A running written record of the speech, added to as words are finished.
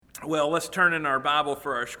Well, let's turn in our Bible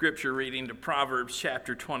for our scripture reading to Proverbs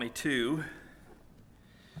chapter 22.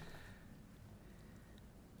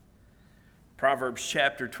 Proverbs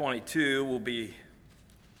chapter 22, we'll be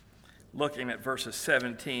looking at verses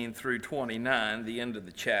 17 through 29, the end of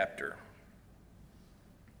the chapter.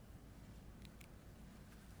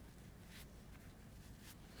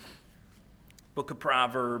 Book of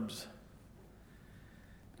Proverbs,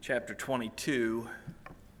 chapter 22,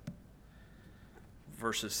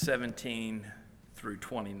 verses 17 through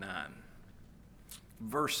 29.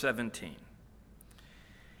 Verse 17.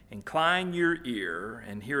 Incline your ear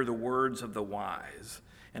and hear the words of the wise,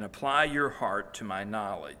 and apply your heart to my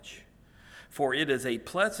knowledge. For it is a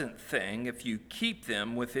pleasant thing if you keep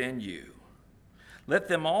them within you. Let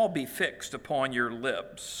them all be fixed upon your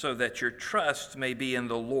lips, so that your trust may be in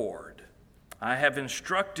the Lord. I have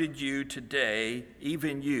instructed you today,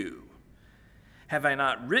 even you. Have I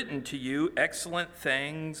not written to you excellent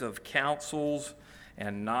things of counsels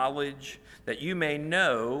and knowledge, that you may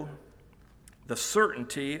know the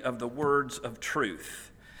certainty of the words of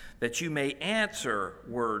truth, that you may answer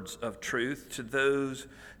words of truth to those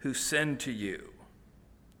who send to you?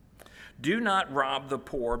 Do not rob the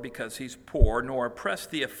poor because he's poor, nor oppress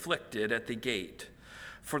the afflicted at the gate,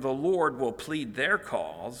 for the Lord will plead their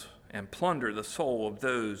cause and plunder the soul of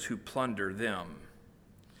those who plunder them.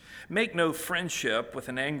 Make no friendship with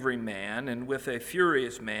an angry man, and with a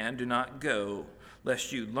furious man do not go,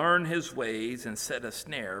 lest you learn his ways and set a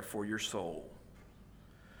snare for your soul.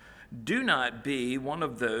 Do not be one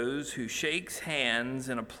of those who shakes hands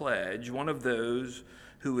in a pledge, one of those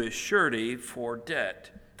who is surety for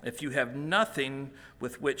debt. If you have nothing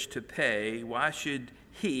with which to pay, why should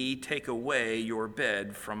he take away your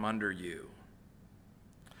bed from under you?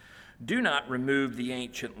 Do not remove the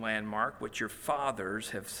ancient landmark which your fathers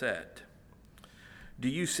have set. Do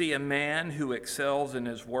you see a man who excels in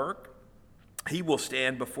his work? He will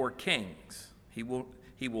stand before kings. He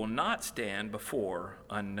will not stand before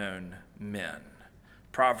unknown men.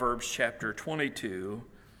 Proverbs chapter 22,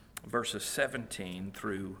 verses 17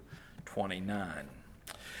 through 29.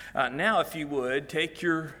 Now, if you would, take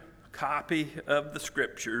your copy of the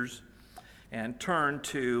scriptures and turn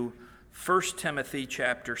to 1 Timothy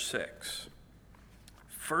chapter 6.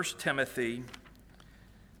 1 Timothy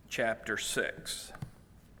chapter 6.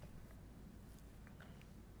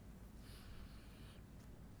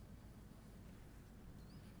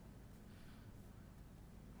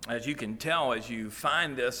 As you can tell, as you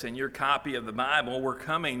find this in your copy of the Bible, we're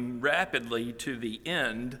coming rapidly to the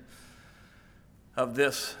end of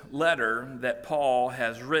this letter that Paul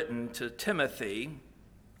has written to Timothy,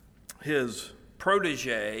 his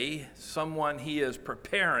protege, someone he is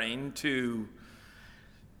preparing to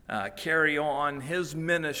carry on his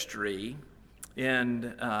ministry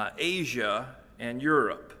in Asia and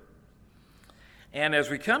Europe. And as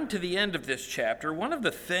we come to the end of this chapter, one of the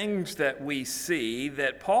things that we see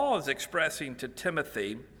that Paul is expressing to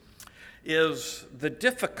Timothy is the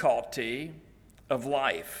difficulty of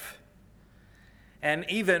life, and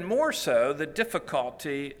even more so, the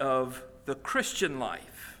difficulty of the Christian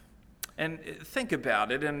life. And think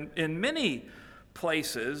about it, in many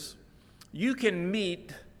places, you can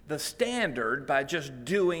meet the standard by just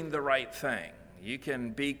doing the right thing. You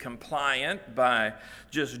can be compliant by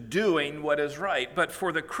just doing what is right. But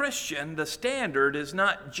for the Christian, the standard is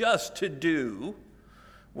not just to do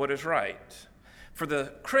what is right. For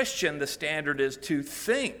the Christian, the standard is to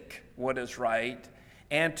think what is right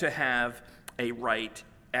and to have a right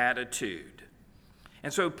attitude.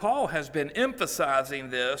 And so Paul has been emphasizing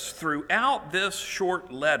this throughout this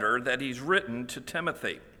short letter that he's written to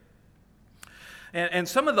Timothy. And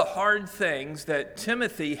some of the hard things that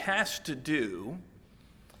Timothy has to do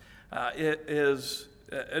is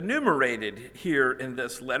enumerated here in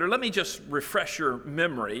this letter. Let me just refresh your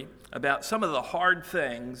memory about some of the hard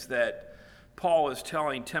things that Paul is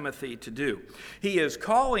telling Timothy to do. He is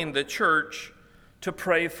calling the church to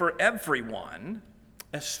pray for everyone,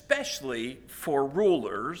 especially for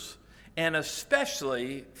rulers, and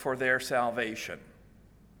especially for their salvation.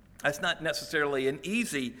 That's not necessarily an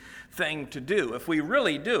easy thing to do. If we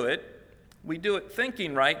really do it, we do it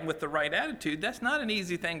thinking right and with the right attitude. That's not an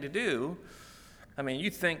easy thing to do. I mean,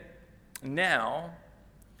 you think now,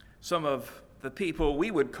 some of the people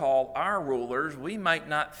we would call our rulers, we might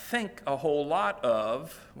not think a whole lot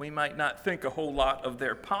of. We might not think a whole lot of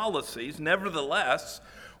their policies. Nevertheless,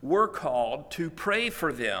 we're called to pray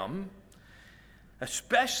for them,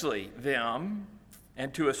 especially them,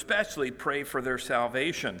 and to especially pray for their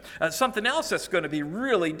salvation. Something else that's going to be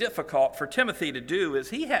really difficult for Timothy to do is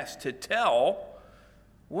he has to tell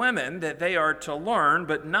women that they are to learn,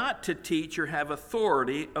 but not to teach or have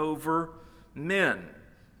authority over men.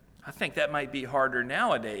 I think that might be harder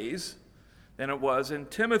nowadays than it was in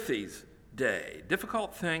Timothy's day.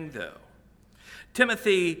 Difficult thing, though.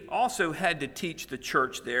 Timothy also had to teach the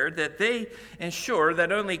church there that they ensure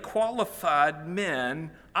that only qualified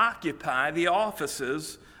men occupy the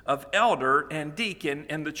offices of elder and deacon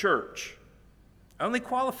in the church. Only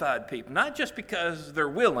qualified people, not just because they're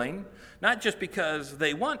willing, not just because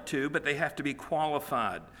they want to, but they have to be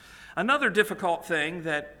qualified. Another difficult thing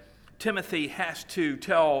that Timothy has to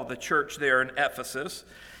tell the church there in Ephesus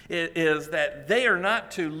is that they are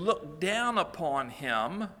not to look down upon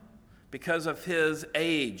him because of his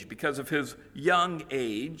age, because of his young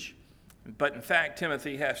age. But in fact,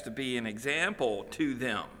 Timothy has to be an example to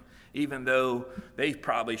them, even though they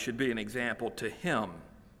probably should be an example to him.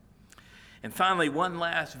 And finally, one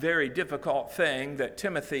last very difficult thing that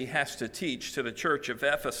Timothy has to teach to the church of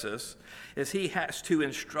Ephesus is he has to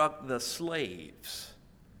instruct the slaves,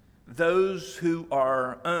 those who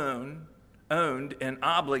are owned and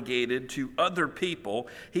obligated to other people.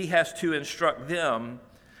 He has to instruct them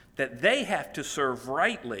that they have to serve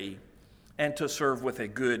rightly and to serve with a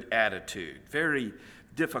good attitude. Very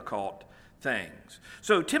difficult things.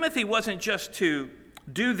 So Timothy wasn't just to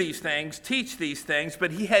do these things, teach these things,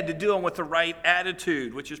 but he had to do them with the right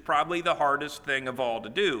attitude, which is probably the hardest thing of all to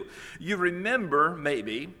do. You remember,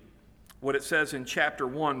 maybe, what it says in chapter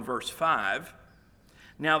 1, verse 5.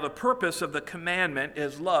 Now the purpose of the commandment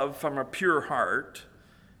is love from a pure heart,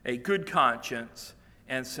 a good conscience,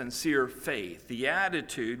 and sincere faith. The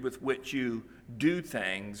attitude with which you do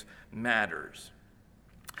things matters.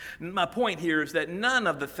 My point here is that none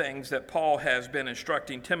of the things that Paul has been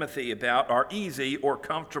instructing Timothy about are easy or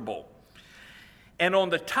comfortable. And on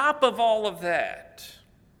the top of all of that,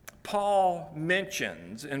 Paul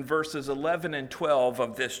mentions in verses 11 and 12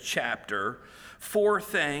 of this chapter 4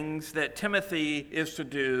 things that Timothy is to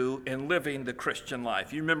do in living the Christian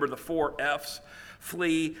life. You remember the 4 F's: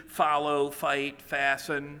 flee, follow, fight,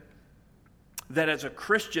 fasten. That as a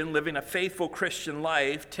Christian, living a faithful Christian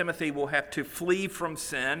life, Timothy will have to flee from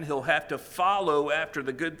sin. He'll have to follow after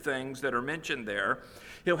the good things that are mentioned there.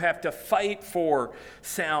 He'll have to fight for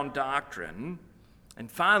sound doctrine. And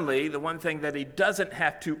finally, the one thing that he doesn't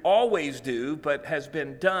have to always do, but has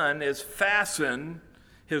been done, is fasten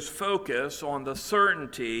his focus on the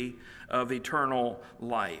certainty of eternal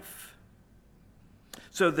life.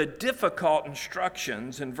 So the difficult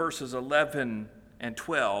instructions in verses 11 and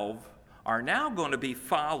 12 are now going to be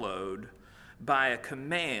followed by a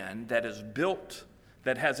command that has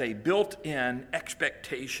a built-in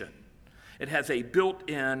expectation. It has a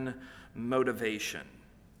built-in motivation.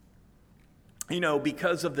 You know,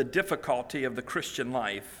 because of the difficulty of the Christian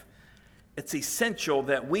life, it's essential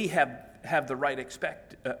that we have the right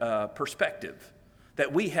perspective,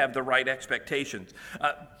 that we have the right expectations.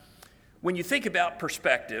 When you think about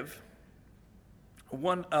perspective,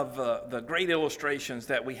 one of the great illustrations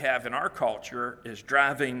that we have in our culture is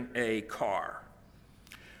driving a car.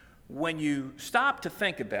 When you stop to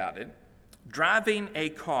think about it, driving a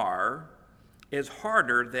car is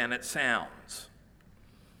harder than it sounds.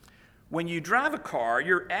 When you drive a car,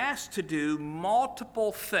 you're asked to do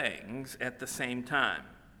multiple things at the same time.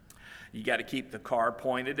 You got to keep the car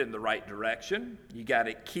pointed in the right direction. You got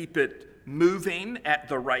to keep it moving at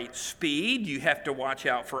the right speed. You have to watch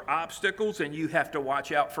out for obstacles, and you have to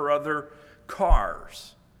watch out for other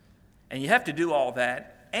cars. And you have to do all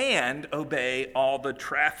that and obey all the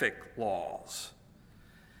traffic laws.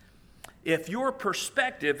 If your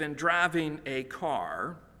perspective in driving a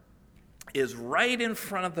car is right in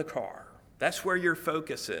front of the car, that's where your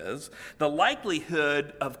focus is, the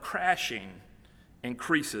likelihood of crashing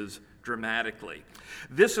increases dramatically.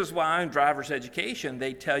 This is why in driver's education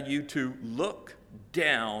they tell you to look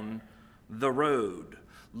down the road.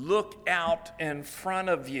 Look out in front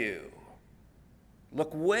of you.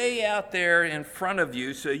 Look way out there in front of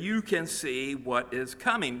you so you can see what is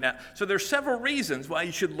coming. Now, so there's several reasons why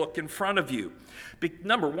you should look in front of you.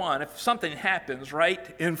 Number one, if something happens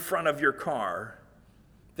right in front of your car,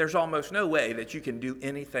 there's almost no way that you can do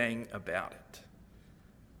anything about it.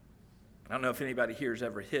 I don't know if anybody here has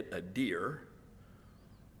ever hit a deer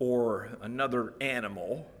or another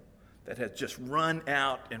animal that has just run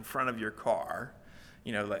out in front of your car.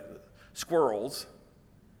 You know, like squirrels.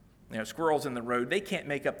 You know, squirrels in the road, they can't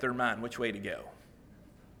make up their mind which way to go.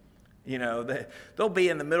 You know, they'll be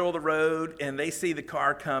in the middle of the road and they see the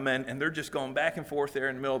car coming and they're just going back and forth there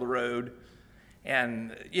in the middle of the road.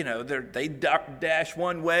 And, you know, they dash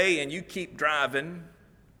one way and you keep driving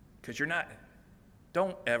because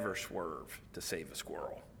don't ever swerve to save a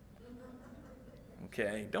squirrel.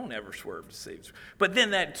 Okay, don't ever swerve to save. But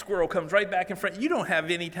then that squirrel comes right back in front. You don't have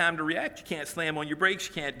any time to react. You can't slam on your brakes.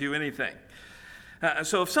 You can't do anything.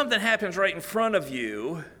 So if something happens right in front of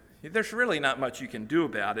you, there's really not much you can do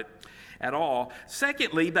about it at all.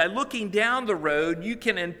 Secondly, by looking down the road, you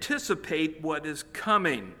can anticipate what is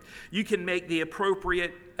coming. You can make the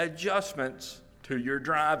appropriate adjustments to your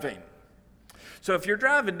driving. So if you're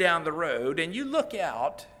driving down the road and you look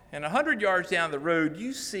out, and 100 yards down the road,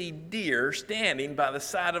 you see deer standing by the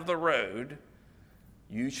side of the road,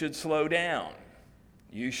 you should slow down.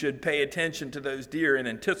 You should pay attention to those deer in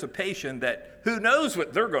anticipation that who knows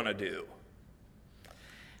what they're going to do.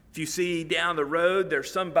 If you see down the road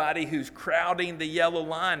there's somebody who's crowding the yellow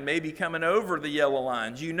line, maybe coming over the yellow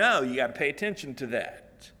lines, you got to pay attention to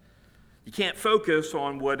that. You can't focus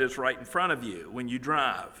on what is right in front of you when you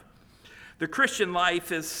drive. The Christian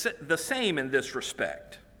life is the same in this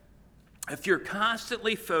respect. If you're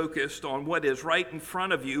constantly focused on what is right in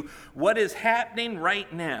front of you, what is happening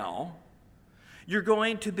right now, you're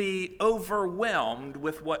going to be overwhelmed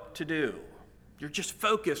with what to do. You're just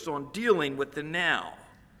focused on dealing with the now.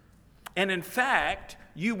 And in fact,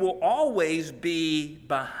 you will always be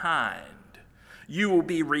behind. You will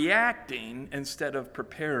be reacting instead of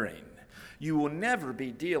preparing. You will never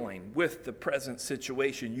be dealing with the present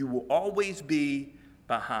situation. You will always be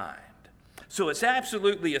behind. So it's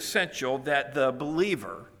absolutely essential that the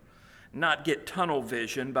believer not get tunnel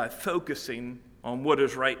vision by focusing on what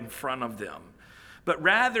is right in front of them, but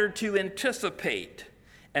rather to anticipate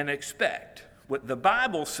and expect what the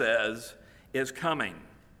Bible says is coming.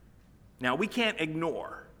 Now, we can't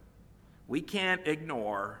ignore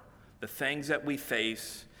the things that we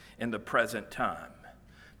face in the present time,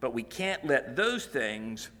 but we can't let those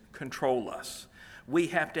things control us. We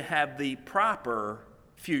have to have the proper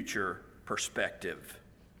future perspective.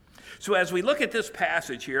 So as we look at this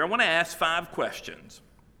passage here, I want to ask 5 questions.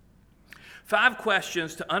 5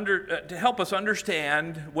 questions to help us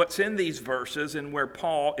understand what's in these verses and where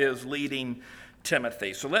Paul is leading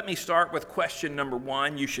Timothy. So let me start with question number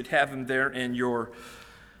 1. You should have them there in your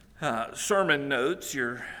sermon notes,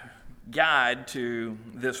 your guide to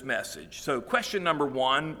this message. So question number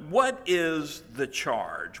 1, what is the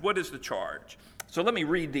charge? What is the charge? So let me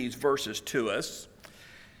read these verses to us,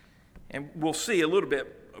 and we'll see a little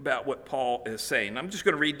bit about what Paul is saying. I'm just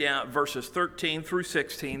going to read down verses 13 through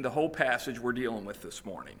 16, the whole passage we're dealing with this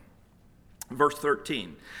morning. Verse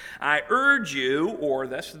 13, I urge you, or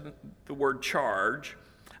that's the word charge,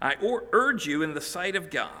 I urge you in the sight of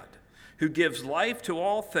God, who gives life to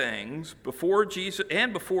all things, before Jesus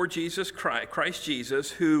Christ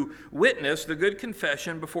Jesus, who witnessed the good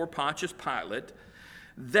confession before Pontius Pilate,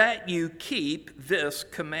 that you keep this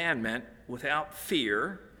commandment without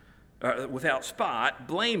fear, without spot,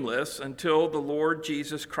 blameless, until the Lord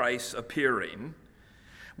Jesus Christ's appearing,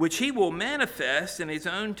 which he will manifest in his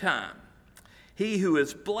own time. He who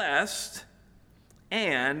is blessed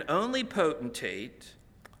and only potentate,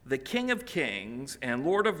 the King of kings and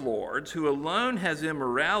Lord of lords, who alone has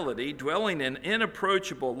immorality, dwelling in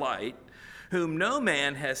inapproachable light, whom no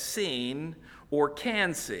man has seen or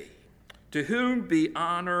can see, to whom be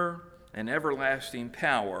honor and everlasting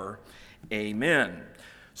power. Amen.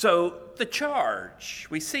 So the charge,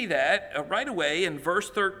 we see that right away in verse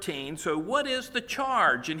 13. So what is the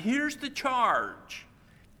charge? And here's the charge.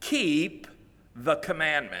 Keep the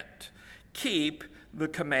commandment. Keep the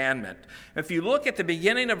commandment. If you look at the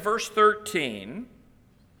beginning of verse 13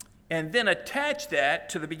 and then attach that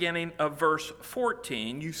to the beginning of verse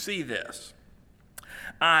 14, you see this.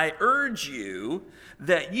 I urge you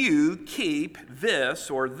that you keep this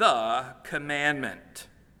or the commandment.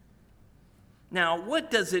 Now, what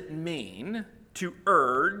does it mean to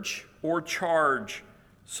urge or charge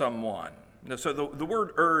someone? So the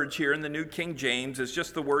word urge here in the New King James is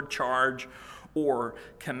just the word charge or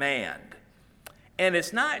command. And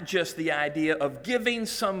it's not just the idea of giving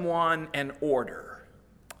someone an order.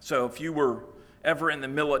 So if you were ever in the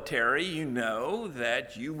military, you know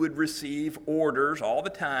that you would receive orders all the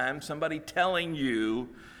time, somebody telling you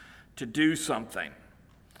to do something.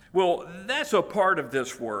 Well, that's a part of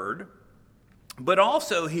this word. But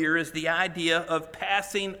also here is the idea of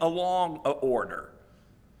passing along an order,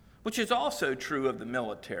 which is also true of the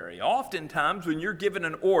military. Oftentimes when you're given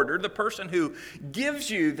an order, the person who gives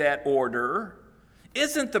you that order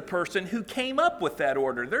isn't the person who came up with that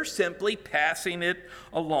order. They're simply passing it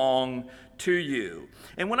along to you.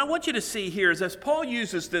 And what I want you to see here is as Paul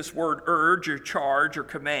uses this word urge or charge or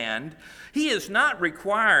command, he is not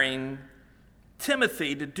requiring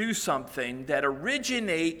Timothy to do something that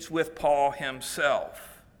originates with Paul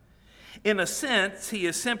himself. In a sense, he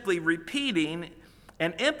is simply repeating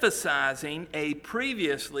and emphasizing a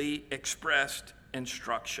previously expressed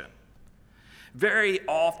instruction. Very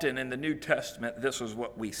often in the New Testament, this is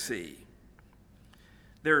what we see.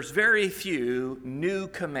 There's very few new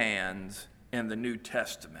commands in the New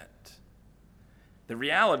Testament. The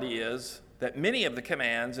reality is that many of the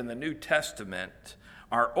commands in the New Testament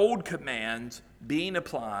are old commands being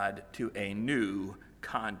applied to a new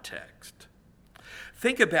context.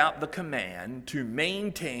 Think about the command to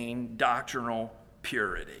maintain doctrinal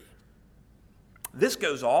purity. This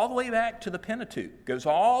goes all the way back to the Pentateuch, goes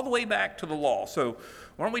all the way back to the law. So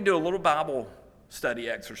why don't we do a little Bible study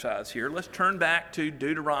exercise here? Let's turn back to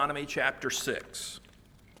Deuteronomy chapter 6.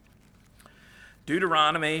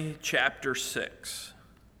 Deuteronomy chapter 6.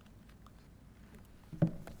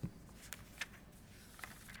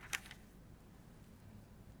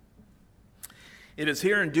 It is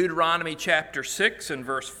here in Deuteronomy chapter 6 and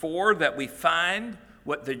verse 4 that we find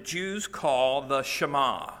what the Jews call the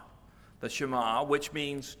Shema. The Shema, which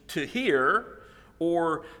means to hear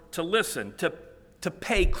or to listen, to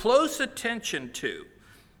pay close attention to.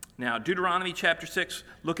 Now, Deuteronomy chapter 6,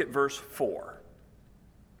 look at verse 4.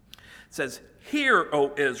 It says, "Hear,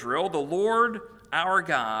 O Israel, the Lord our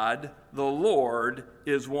God, the Lord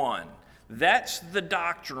is one." That's the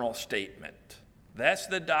doctrinal statement. That's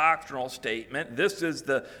the doctrinal statement. This is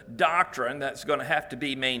the doctrine that's going to have to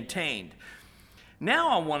be maintained. Now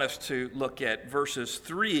I want us to look at verses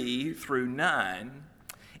 3 through 9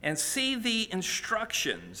 and see the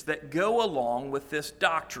instructions that go along with this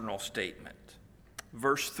doctrinal statement.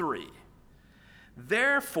 Verse 3,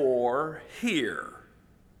 "Therefore hear."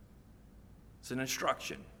 It's an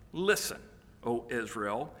instruction. "Listen, O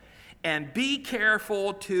Israel, and be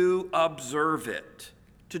careful to observe it,"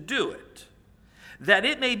 to do it, "that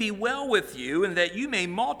it may be well with you and that you may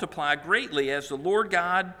multiply greatly as the Lord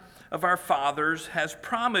God of our fathers has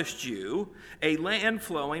promised you, a land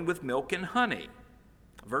flowing with milk and honey."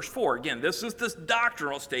 Verse 4, again, this is this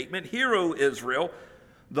doctrinal statement. "Hear, O Israel,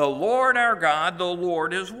 the Lord our God, the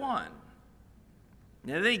Lord is one."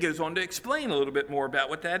 And then he goes on to explain a little bit more about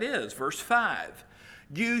what that is. Verse 5,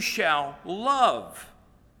 "You shall love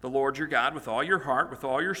the Lord your God with all your heart, with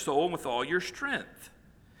all your soul, and with all your strength.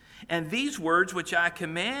 And these words which I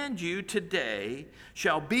command you today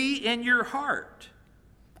shall be in your heart.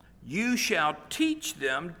 You shall teach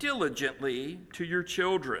them diligently to your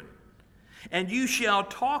children. And you shall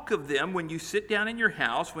talk of them when you sit down in your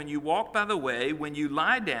house, when you walk by the way, when you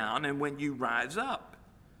lie down, and when you rise up.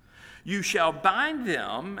 You shall bind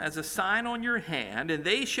them as a sign on your hand, and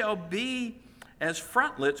they shall be as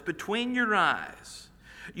frontlets between your eyes.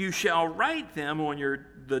 You shall write them on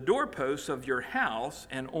the doorposts of your house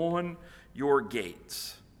and on your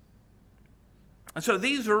gates." And so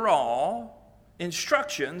these are all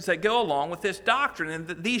instructions that go along with this doctrine,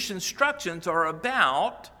 and these instructions are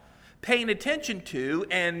about paying attention to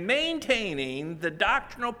and maintaining the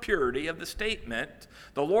doctrinal purity of the statement,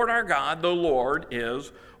 "The Lord our God, the Lord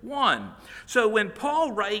is one." So when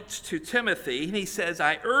Paul writes to Timothy, and he says,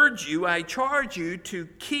 "I urge you, I charge you to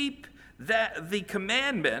keep the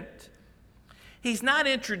commandment," he's not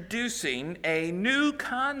introducing a new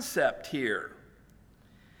concept here.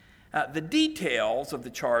 The details of the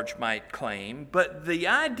charge might claim, but the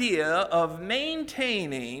idea of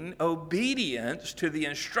maintaining obedience to the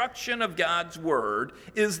instruction of God's word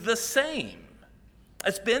is the same.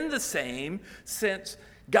 It's been the same since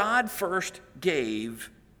God first gave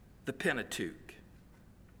the Pentateuch.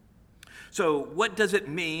 So what does it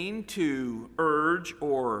mean to urge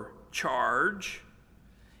or charge?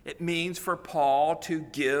 It means for Paul to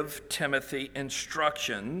give Timothy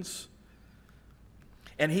instructions,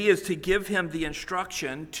 and he is to give him the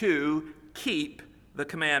instruction to keep the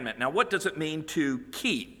commandment. Now, what does it mean to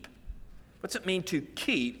keep? What's it mean to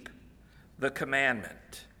keep the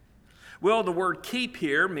commandment? Well, the word keep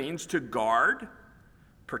here means to guard,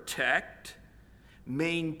 protect,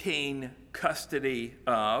 maintain custody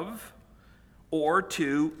of, or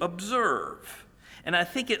to observe. And I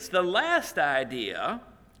think it's the last idea,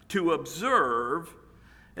 to observe,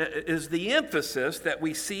 is the emphasis that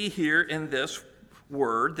we see here in this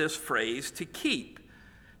word, this phrase, to keep.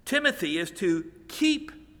 Timothy is to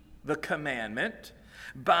keep the commandment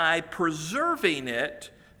by preserving it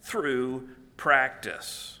through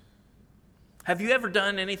practice. Have you ever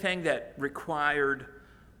done anything that required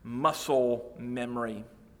muscle memory?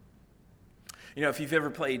 You know, if you've ever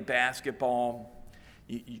played basketball,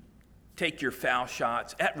 you take your foul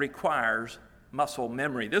shots. That requires muscle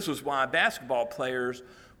memory. This is why basketball players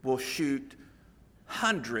will shoot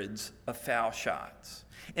hundreds of foul shots.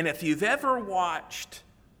 And if you've ever watched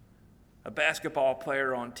a basketball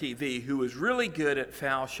player on TV who is really good at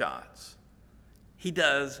foul shots, He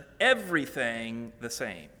does everything the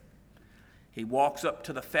same. He walks up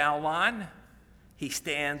to the foul line. He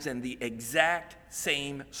stands in the exact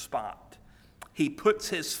same spot. He puts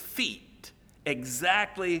his feet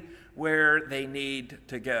exactly where they need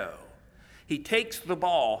to go. He takes the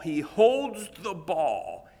ball. He holds the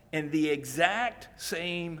ball in the exact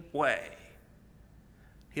same way.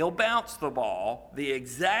 He'll bounce the ball the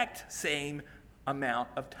exact same amount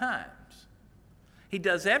of times. He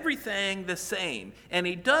does everything the same, and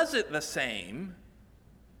he does it the same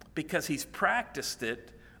because he's practiced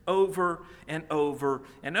it over and over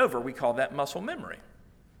and over. We call that muscle memory.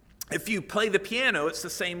 If you play the piano, it's the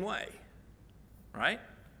same way, right?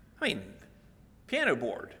 I mean, piano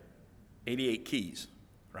board, 88 keys,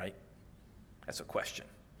 right? That's a question.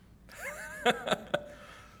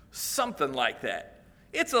 Something like that.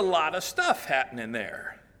 It's a lot of stuff happening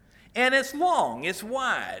there. And it's long, it's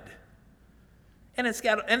wide.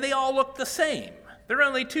 And they all look the same. They're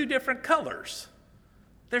only two different colors.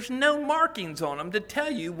 There's no markings on them to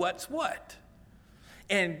tell you what's what.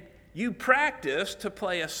 And you practice to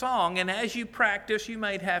play a song, and as you practice, you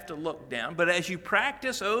might have to look down, but as you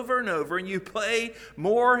practice over and over and you play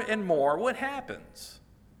more and more, what happens?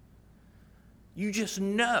 You just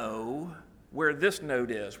know where this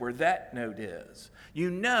note is, where that note is.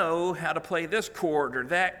 You know how to play this chord or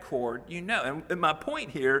that chord, you know. And my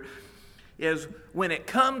point here is when it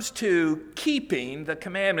comes to keeping the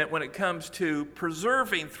commandment, when it comes to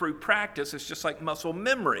preserving through practice, it's just like muscle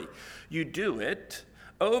memory. You do it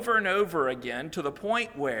over and over again to the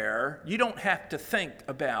point where you don't have to think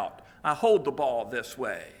about, I hold the ball this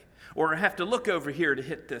way, or I have to look over here to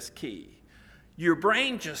hit this key. Your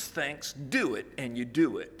brain just thinks, do it, and you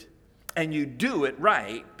do it. And you do it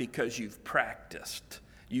right because you've practiced.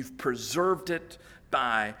 You've preserved it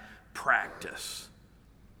by practice.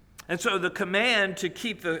 And so the command to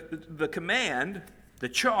keep the command, the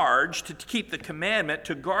charge to keep the commandment,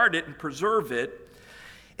 to guard it and preserve it,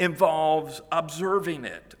 involves observing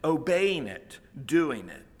it, obeying it, doing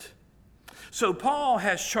it. So Paul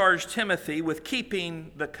has charged Timothy with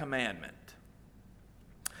keeping the commandment.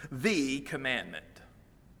 The commandment.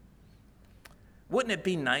 Wouldn't it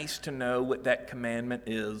be nice to know what that commandment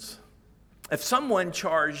is? If someone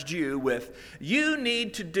charged you with, you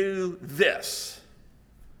need to do this,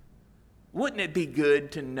 wouldn't it be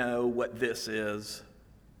good to know what this is?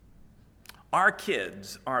 Our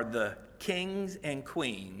kids are the kings and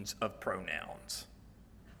queens of pronouns.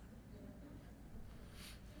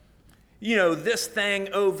 You know, this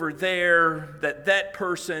thing over there that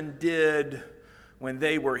person did when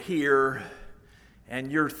they were here,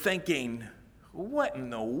 and you're thinking, what in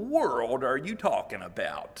the world are you talking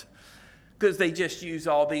about? Because they just use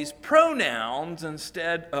all these pronouns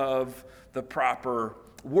instead of the proper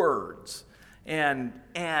words. And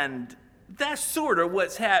that's sort of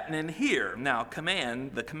what's happening here. Now,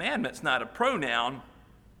 the commandment's not a pronoun,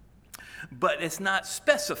 but it's not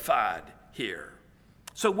specified here.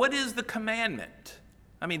 So what is the commandment?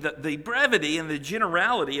 I mean, the brevity and the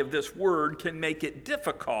generality of this word can make it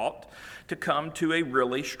difficult to come to a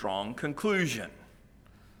really strong conclusion.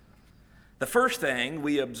 The first thing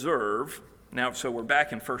we observe, now, so we're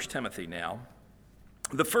back in 1 Timothy now.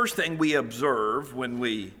 The first thing we observe when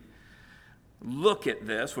we look at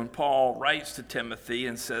this, when Paul writes to Timothy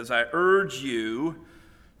and says, I urge you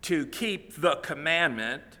to keep the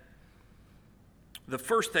commandment, the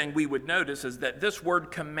first thing we would notice is that this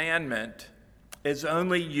word commandment is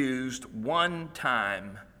only used one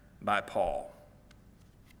time by Paul.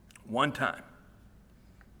 One time.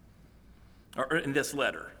 Or in this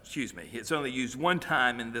letter, It's only used one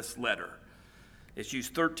time in this letter. It's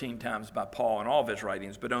used 13 times by Paul in all of his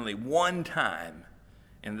writings, but only one time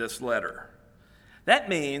in this letter. That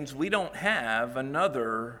means we don't have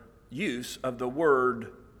another use of the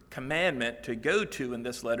word commandment to go to in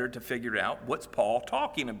this letter to figure out what's Paul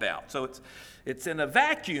talking about. So it's in a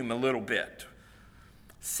vacuum a little bit.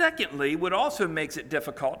 Secondly, what also makes it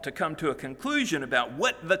difficult to come to a conclusion about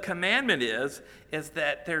what the commandment is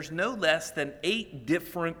that there's no less than 8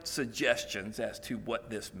 different suggestions as to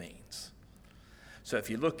what this means. So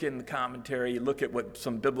if you look in the commentary, you look at what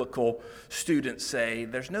some biblical students say,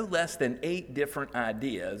 there's no less than 8 different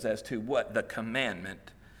ideas as to what the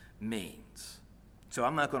commandment means. So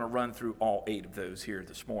I'm not going to run through all 8 of those here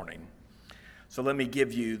this morning. So let me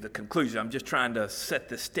give you the conclusion. I'm just trying to set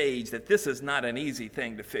the stage that this is not an easy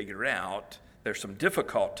thing to figure out. There's some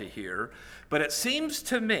difficulty here. But it seems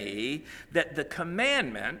to me that the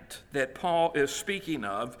commandment that Paul is speaking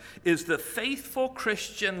of is the faithful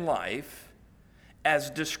Christian life as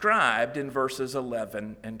described in verses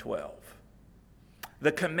 11 and 12.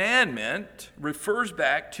 The commandment refers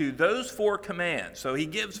back to those 4 commands. So he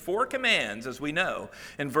gives 4 commands, as we know,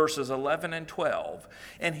 in verses 11 and 12.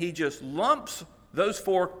 And he just lumps those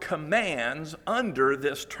 4 commands under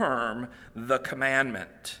this term, the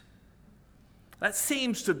commandment. That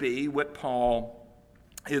seems to be what Paul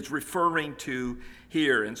is referring to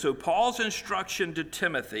here. And so Paul's instruction to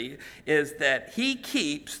Timothy is that he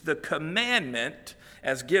keeps the commandment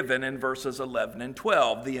as given in verses 11 and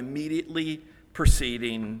 12, the immediately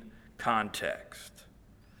preceding context.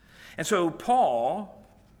 And so Paul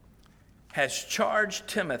has charged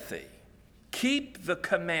Timothy, keep the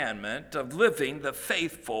commandment of living the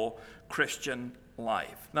faithful Christian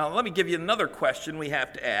life. Now, let me give you another question we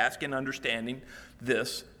have to ask in understanding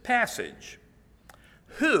this passage.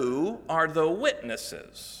 Who are the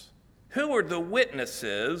witnesses? Who are the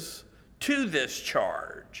witnesses to this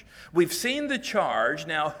charge? We've seen the charge.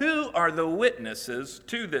 Now, who are the witnesses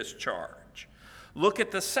to this charge? Look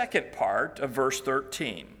at the second part of verse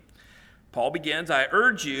 13. Paul begins, I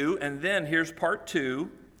urge you, and then here's part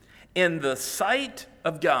 2, in the sight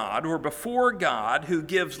of God, or before God, who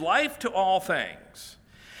gives life to all things,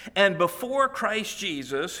 and before Christ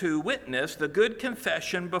Jesus, who witnessed the good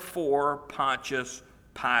confession before Pontius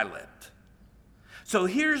Pilate. So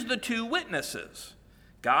here's the 2 witnesses,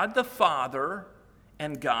 God the Father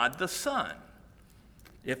and God the Son.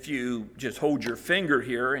 If you just hold your finger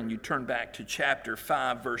here and you turn back to chapter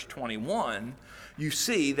 5, verse 21, you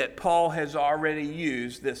see that Paul has already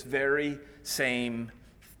used this very same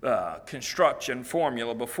construction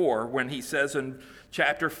formula before when he says in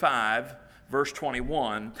chapter 5, verse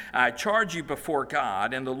 21, I charge you before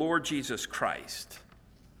God and the Lord Jesus Christ.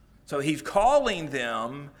 So he's calling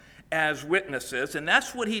them as witnesses, and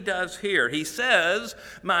that's what he does here. He says,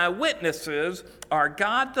 my witnesses are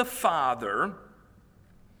God the Father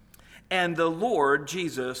and the Lord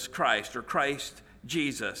Jesus Christ, or Christ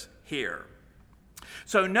Jesus here.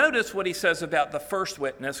 So notice what he says about the first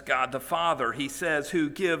witness, God the Father. He says, who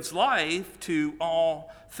gives life to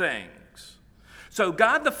all things. So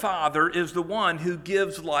God the Father is the one who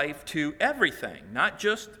gives life to everything, not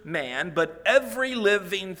just man, but every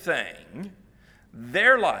living thing.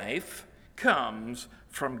 Their life comes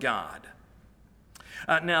from God.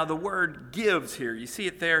 Now the word gives here, you see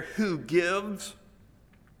it there, who gives?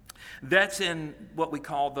 That's in what we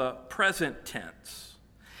call the present tense.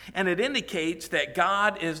 And it indicates that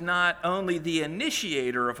God is not only the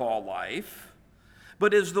initiator of all life,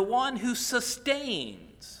 but is the one who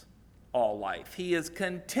sustains all life. He is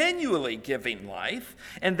continually giving life,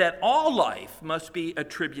 and that all life must be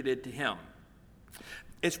attributed to him.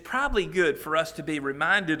 It's probably good for us to be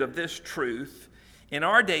reminded of this truth in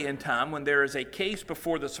our day and time when there is a case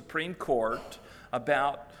before the Supreme Court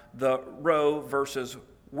about the Roe versus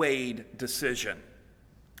Wade decision.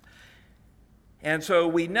 And so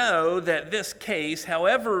we know that this case,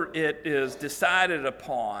 however it is decided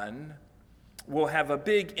upon, will have a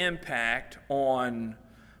big impact on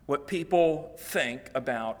what people think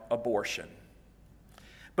about abortion.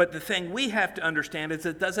 But the thing we have to understand is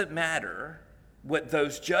it doesn't matter what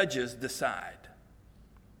those judges decide.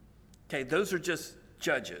 Okay, those are just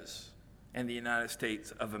judges in the United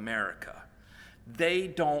States of America. They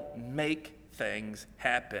don't make things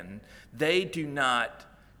happen. They do not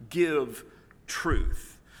give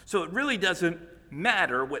truth. So it really doesn't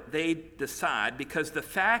matter what they decide, because the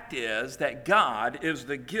fact is that God is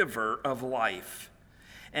the giver of life.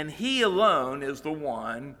 And he alone is the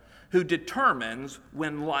one who determines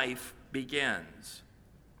when life begins.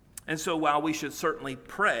 And so while we should certainly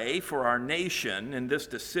pray for our nation in this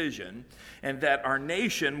decision, and that our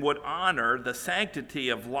nation would honor the sanctity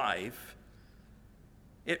of life,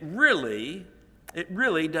 it really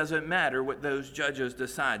doesn't matter what those judges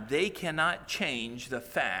decide. They cannot change the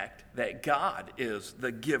fact that God is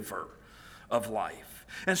the giver of life.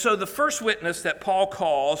 And so the first witness that Paul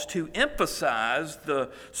calls to emphasize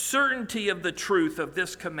the certainty of the truth of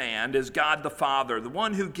this command is God the Father, the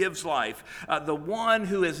one who gives life, the one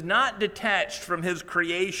who is not detached from his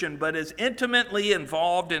creation, but is intimately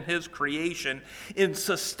involved in his creation in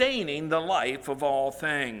sustaining the life of all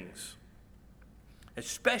things,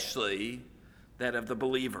 especially that of the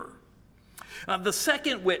believer. The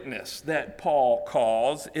second witness that Paul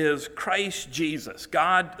calls is Christ Jesus,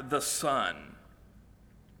 God the Son.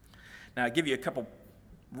 Now, I'll give you a couple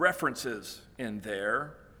references in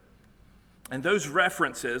there, and those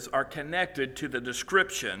references are connected to the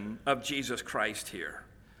description of Jesus Christ here.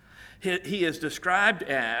 He is described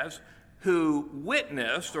as who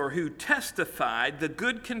witnessed or who testified the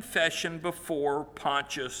good confession before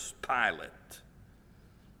Pontius Pilate.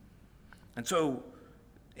 And so,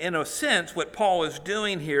 in a sense, what Paul is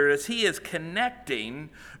doing here is he is connecting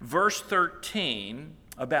verse 13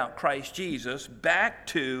 about Christ Jesus back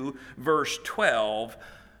to verse 12,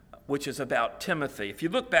 which is about Timothy. If you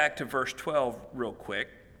look back to verse 12 real quick,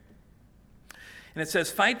 and it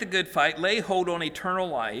says, "Fight the good fight, lay hold on eternal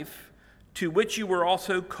life, to which you were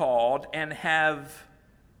also called, and have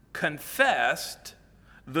confessed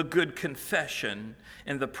the good confession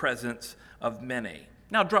in the presence of many."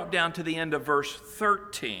 Now drop down to the end of verse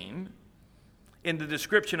 13. In the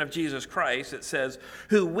description of Jesus Christ, it says,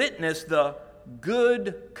 "Who witnessed the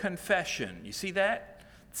good confession." You see that?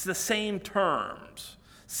 It's the same terms,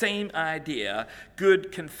 same idea,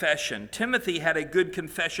 good confession. Timothy had a good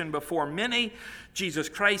confession before many. Jesus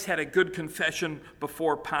Christ had a good confession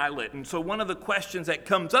before Pilate. And so one of the questions that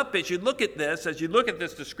comes up as you look at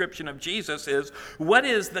this description of Jesus is, what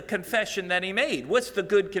is the confession that he made? What's the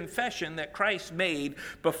good confession that Christ made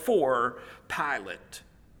before Pilate?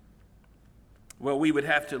 Well, we would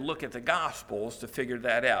have to look at the Gospels to figure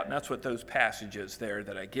that out. And that's what those passages there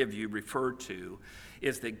that I give you refer to,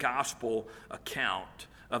 is the Gospel account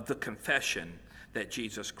of the confession that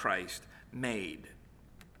Jesus Christ made.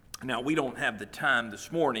 Now, we don't have the time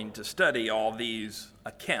this morning to study all these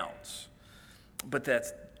accounts, but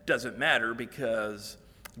that doesn't matter because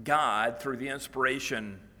God, through the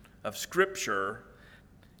inspiration of Scripture,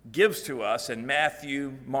 gives to us in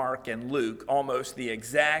Matthew, Mark, and Luke almost the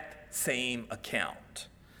exact same account.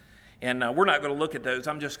 And we're not going to look at those.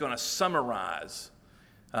 I'm just going to summarize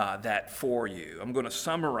that for you. I'm going to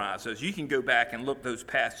summarize those. You can go back and look those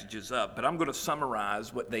passages up, but I'm going to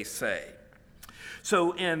summarize what they say.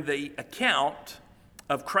 So in the account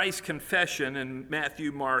of Christ's confession in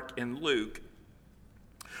Matthew, Mark, and Luke,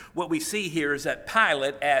 what we see here is that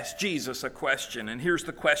Pilate asked Jesus a question, and here's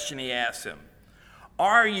the question he asked him.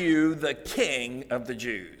 "Are you the king of the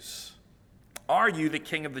Jews?" Are you the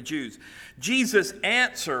king of the Jews? Jesus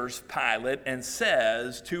answers Pilate and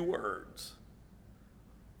says two words.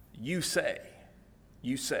 You say.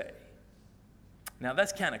 You say. Now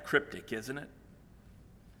that's kind of cryptic, isn't it?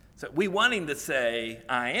 So we want him to say,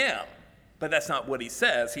 I am, but that's not what he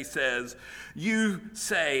says. He says, you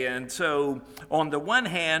say. And so on the one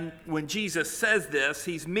hand, when Jesus says this,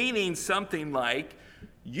 he's meaning something like,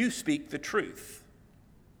 you speak the truth.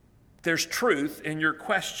 There's truth in your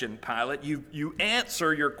question, Pilate. You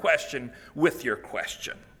answer your question with your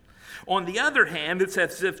question. On the other hand, it's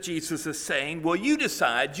as if Jesus is saying, well, you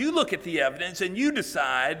decide, you look at the evidence, and you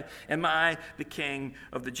decide, am I the king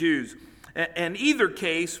of the Jews? In either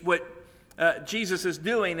case, what Jesus is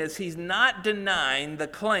doing is he's not denying the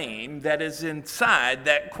claim that is inside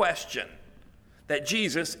that question, that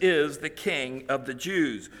Jesus is the king of the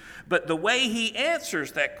Jews. But the way he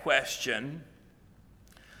answers that question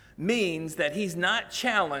means that he's not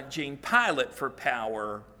challenging Pilate for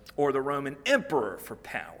power or the Roman emperor for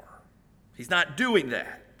power. He's not doing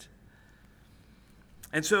that.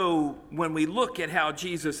 And so when we look at how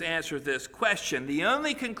Jesus answered this question, the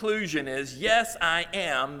only conclusion is, yes, I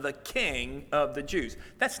am the king of the Jews.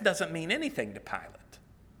 That doesn't mean anything to Pilate.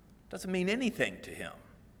 Doesn't mean anything to him.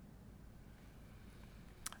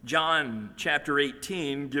 John chapter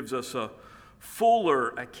 18 gives us a fuller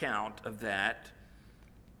account of that,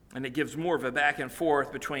 and it gives more of a back and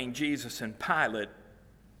forth between Jesus and Pilate.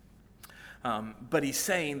 But he's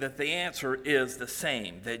saying that the answer is the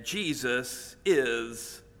same, that Jesus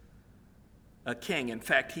is a king. In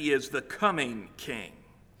fact, he is the coming king.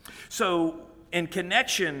 So in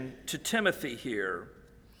connection to Timothy here,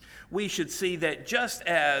 we should see that just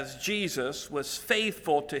as Jesus was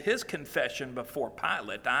faithful to his confession before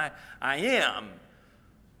Pilate, I am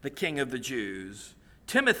the king of the Jews,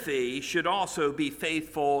 Timothy should also be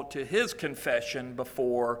faithful to his confession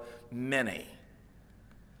before many.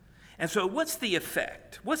 And so what's the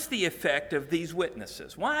effect? What's the effect of these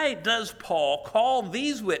witnesses? Why does Paul call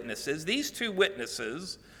these witnesses, these two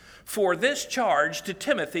witnesses, for this charge to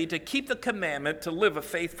Timothy to keep the commandment to live a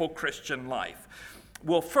faithful Christian life?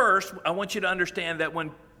 Well, first, I want you to understand that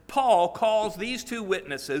when Paul calls these two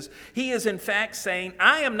witnesses, he is in fact saying,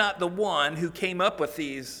 I am not the one who came up with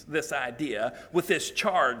this idea, with this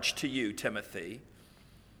charge to you, Timothy.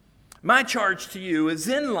 My charge to you is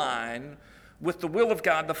in line with the will of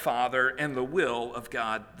God the Father and the will of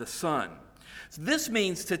God the Son. So this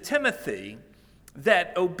means to Timothy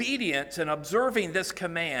that obedience and observing this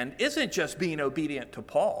command isn't just being obedient to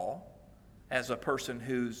Paul as a person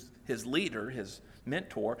who's his leader, his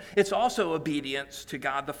mentor. It's also obedience to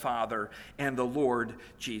God the Father and the Lord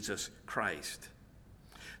Jesus Christ.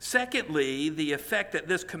 Secondly, the effect that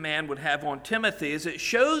this command would have on Timothy is it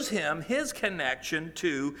shows him his connection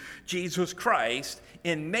to Jesus Christ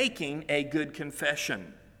in making a good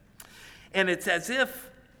confession. And it's as if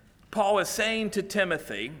Paul is saying to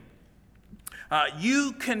Timothy,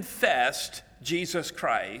 you confessed Jesus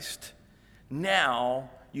Christ, now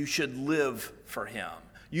you should live for him.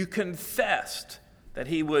 You confessed that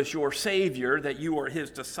he was your Savior, that you are his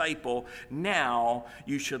disciple, now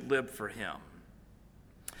you should live for him.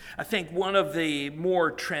 I think one of the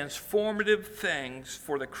more transformative things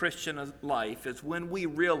for the Christian life is when we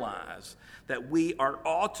realize that we are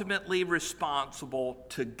ultimately responsible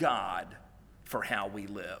to God for how we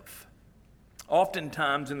live.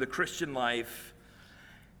 Oftentimes in the Christian life,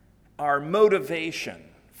 our motivation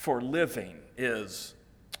for living is,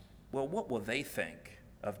 well, what will they think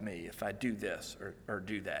of me if I do this or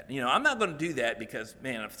do that? I'm not going to do that because,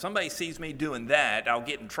 man, if somebody sees me doing that, I'll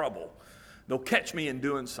get in trouble. They'll catch me in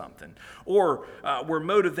doing something. Or we're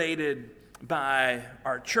motivated by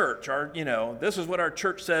our church. This is what our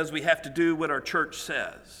church says. We have to do what our church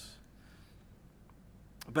says.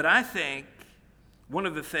 But I think one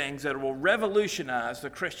of the things that will revolutionize the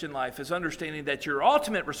Christian life is understanding that your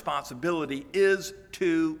ultimate responsibility is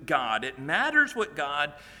to God. It matters what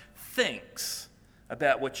God thinks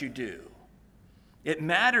about what you do. It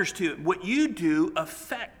matters to what you do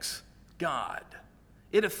affects God.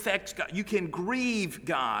 It affects God. You can grieve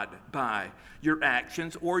God by your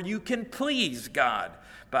actions, or you can please God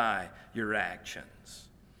by your actions.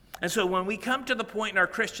 And so when we come to the point in our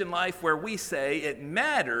Christian life where we say it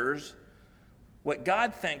matters what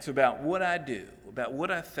God thinks about what I do, about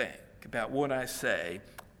what I think, about what I say,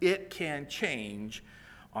 it can change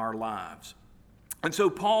our lives. And so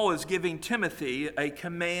Paul is giving Timothy a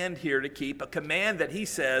command here to keep, a command that he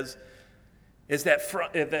says is that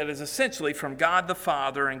is essentially from God the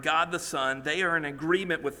Father and God the Son. They are in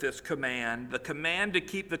agreement with this command, the command to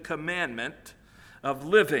keep the commandment of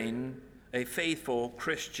living a faithful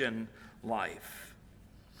Christian life.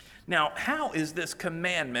 Now, how is this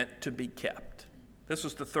commandment to be kept? This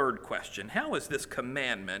was the third question. How is this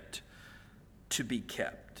commandment to be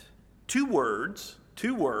kept? Two words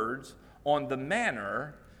on the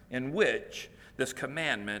manner in which this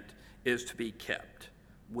commandment is to be kept.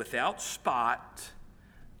 Without spot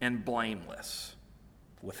and blameless.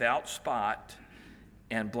 Without spot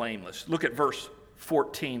and blameless. Look at verse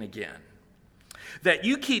 14 again. That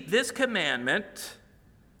you keep this commandment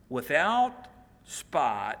without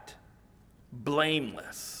spot,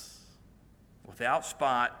 blameless. Without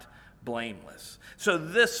spot, blameless. So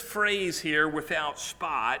this phrase here, without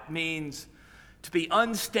spot, means to be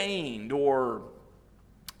unstained or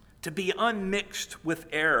to be unmixed with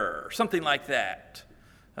error, something like that.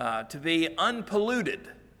 To be unpolluted,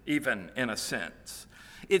 even in a sense.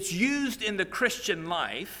 It's used in the Christian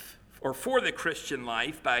life, or for the Christian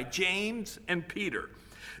life, by James and Peter.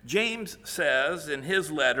 James says in his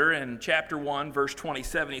letter in chapter 1, verse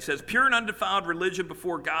 27, he says, "Pure and undefiled religion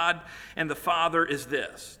before God and the Father is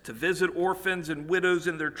this, to visit orphans and widows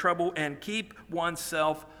in their trouble and keep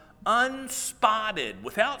oneself unspotted,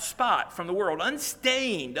 without spot from the world,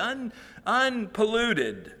 unstained,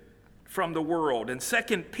 unpolluted from the world." In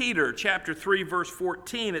 2 Peter chapter 3, verse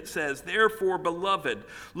 14, it says, "Therefore, beloved,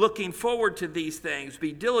 looking forward to these things,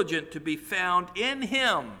 be diligent to be found in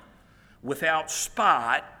him without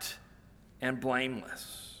spot and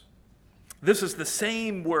blameless." This is the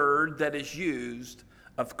same word that is used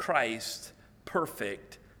of Christ's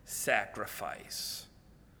perfect sacrifice.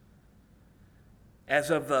 As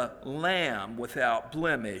of the Lamb without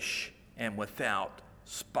blemish and without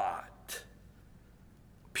spot.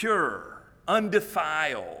 Pure,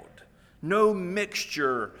 undefiled, no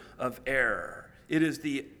mixture of error. It is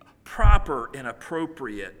the proper and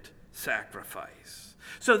appropriate sacrifice.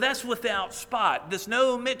 So that's without spot. There's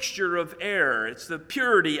no mixture of error. It's the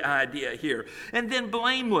purity idea here. And then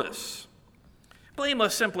blameless.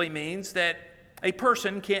 Blameless simply means that a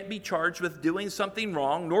person can't be charged with doing something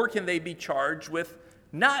wrong, nor can they be charged with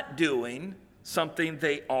not doing something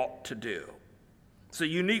they ought to do. It's a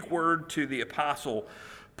unique word to the Apostle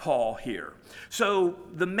Paul here. So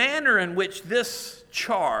the manner in which this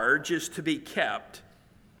charge is to be kept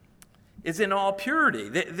is in all purity.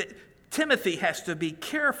 Timothy has to be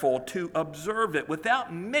careful to observe it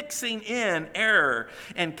without mixing in error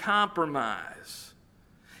and compromise.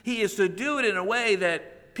 He is to do it in a way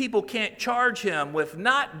that people can't charge him with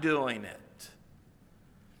not doing it.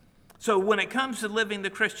 So when it comes to living the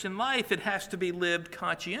Christian life, it has to be lived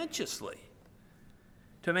conscientiously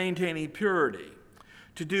to maintaining purity,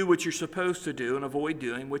 to do what you're supposed to do and avoid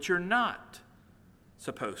doing what you're not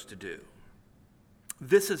supposed to do.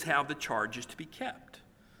 This is how the charge is to be kept.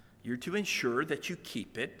 You're to ensure that you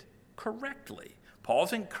keep it correctly.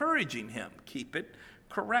 Paul's encouraging him, keep it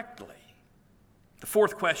correctly. The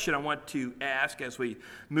fourth question I want to ask as we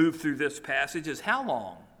move through this passage is how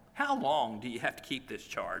long? How long do you have to keep this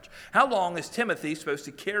charge? How long is Timothy supposed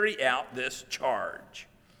to carry out this charge?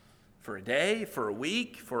 For a day, for a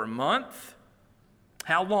week, for a month?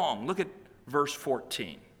 How long? Look at verse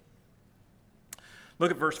 14.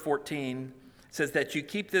 Look at verse 14. It says that you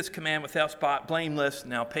keep this command without spot, blameless.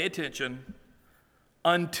 Now pay attention.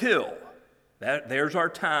 Until, there's our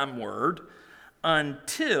time word,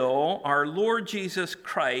 until our Lord Jesus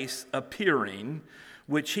Christ appearing,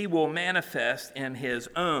 which he will manifest in his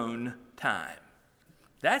own time.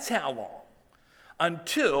 That's how long.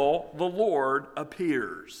 Until the Lord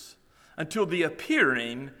appears. Until the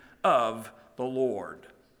appearing of the Lord.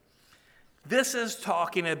 This is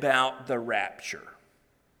talking about the rapture.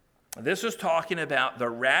 This is talking about the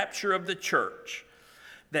rapture of the church.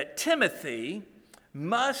 That Timothy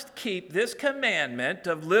must keep this commandment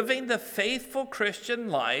of living the faithful Christian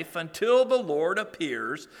life until the Lord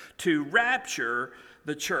appears to rapture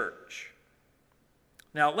the church.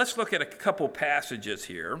 Now, let's look at a couple passages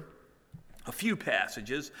here, a few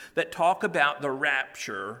passages that talk about the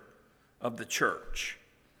rapture of the church.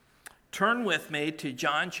 Turn with me to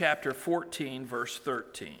John chapter 14, verse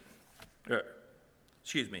 13.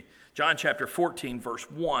 John chapter 14, verse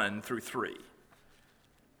 1 through 3.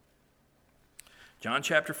 John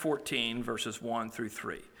chapter 14, verses 1 through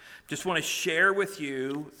 3. Just want to share with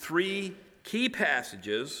you three key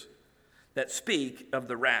passages that speak of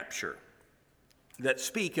the rapture, that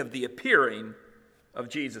speak of the appearing of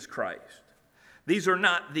Jesus Christ. These are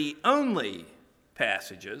not the only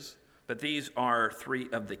passages, but these are three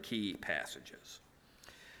of the key passages.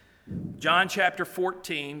 John chapter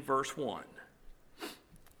 14, verse 1.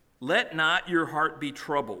 Let not your heart be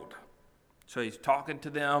troubled. So he's talking to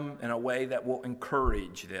them in a way that will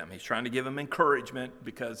encourage them. He's trying to give them encouragement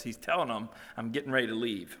because he's telling them, I'm getting ready to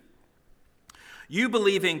leave. You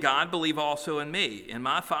believe in God, believe also in me. In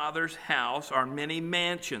my Father's house are many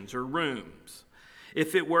mansions or rooms.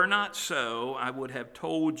 If it were not so, I would have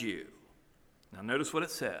told you. Now notice what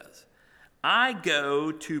it says. I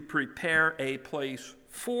go to prepare a place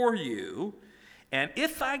for you, and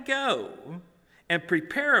if I go and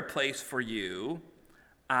prepare a place for you,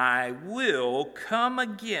 I will come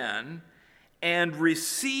again and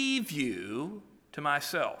receive you to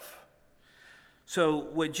myself. So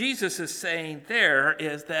what Jesus is saying there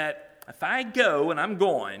is that if I go, and I'm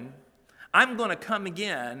going to come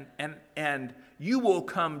again, and you will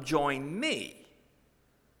come join me.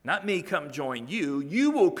 Not me come join you.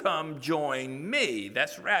 You will come join me.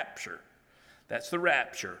 That's rapture. That's the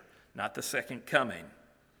rapture, not the second coming.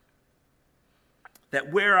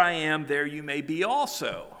 That where I am, there you may be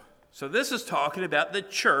also. So this is talking about the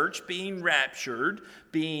church being raptured,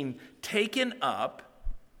 being taken up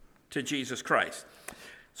to Jesus Christ.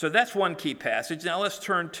 So that's one key passage. Now let's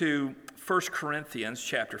turn to 1 Corinthians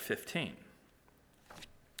chapter 15.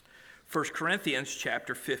 1 Corinthians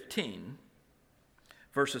chapter 15,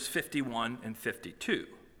 verses 51 and 52.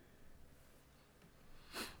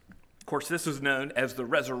 Of course, this is known as the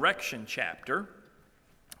resurrection chapter.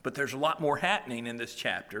 But there's a lot more happening in this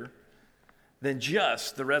chapter than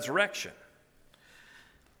just the resurrection.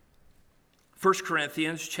 1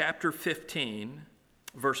 Corinthians chapter 15,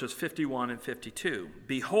 verses 51 and 52.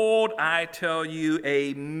 Behold, I tell you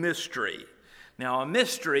a mystery. Now, a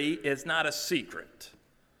mystery is not a secret.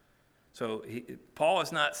 So Paul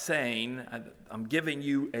is not saying, I'm giving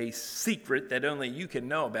you a secret that only you can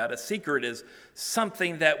know about. A secret is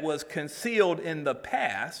something that was concealed in the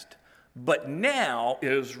past, but now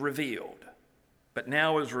is revealed.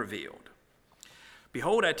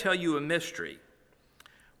 Behold, I tell you a mystery.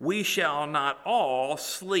 We shall not all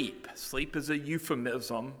sleep. Sleep is a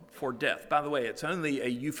euphemism for death. By the way, it's only a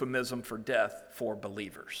euphemism for death for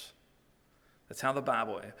believers. That's how the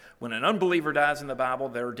Bible is. When an unbeliever dies in the Bible,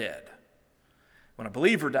 they're dead. When a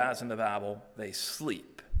believer dies in the Bible, they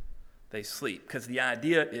sleep. They sleep. Because the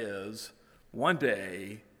idea is one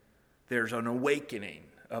day there's an awakening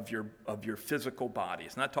of your physical body.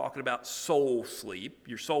 It's not talking about soul sleep.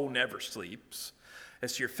 Your soul never sleeps.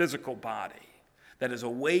 It's your physical body that is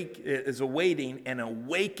awaiting an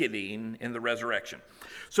awakening in the resurrection.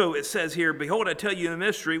 So it says here, behold, I tell you a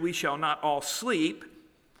mystery, we shall not all sleep,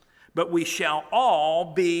 but we shall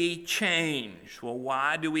all be changed. Well,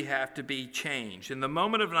 why do we have to be changed? In the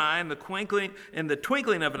moment of an eye, in the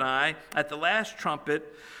twinkling of an eye, at the last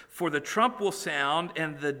trumpet, for the trump will sound,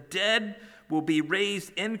 and the dead will be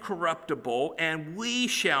raised incorruptible, and we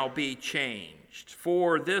shall be changed. changed.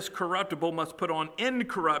 For this corruptible must put on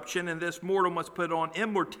incorruption, and this mortal must put on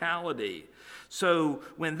immortality. So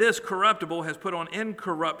when this corruptible has put on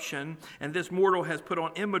incorruption, and this mortal has put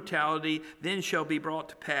on immortality, then shall be brought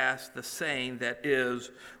to pass the saying that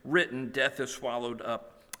is written, death is swallowed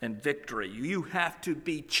up in victory. You have to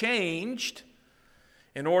be changed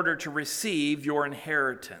in order to receive your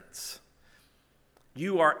inheritance.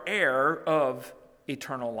 You are heir of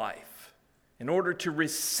eternal life. In order to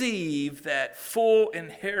receive that full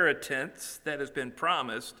inheritance that has been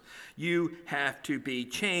promised, you have to be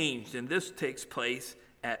changed. And this takes place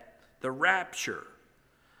at the rapture.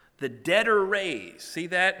 The dead are raised. See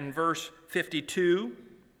that in verse 52?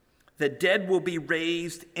 The dead will be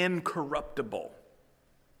raised incorruptible.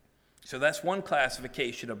 So that's one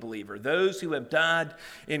classification of believer, those who have died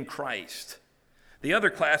in Christ. The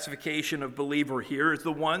other classification of believer here is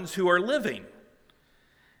the ones who are living.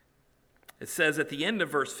 It says at the end of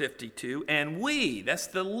verse 52, and we, that's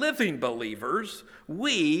the living believers,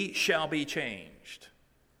 we shall be changed.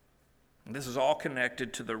 And this is all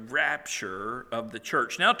connected to the rapture of the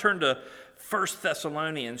church. Now turn to 1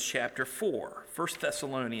 Thessalonians chapter 4. 1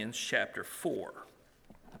 Thessalonians chapter 4.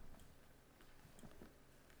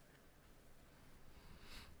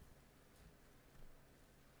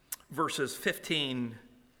 Verses 15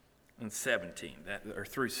 and 17, or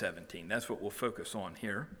through 17. That's what we'll focus on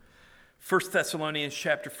here. 1 Thessalonians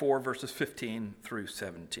chapter 4, verses 15 through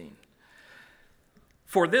 17.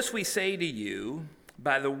 For this we say to you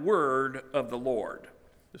by the word of the Lord.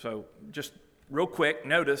 So just real quick,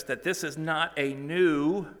 notice that this is not a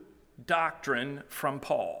new doctrine from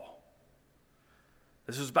Paul.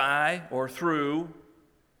 This is by or through,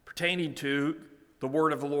 pertaining to the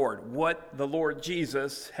word of the Lord, what the Lord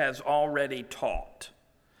Jesus has already taught.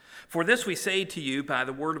 For this we say to you by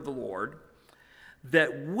the word of the Lord,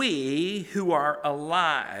 that we who are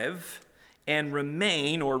alive and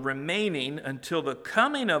remain or remaining until the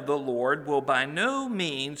coming of the Lord will by no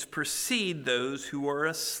means precede those who are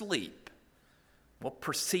asleep. Well,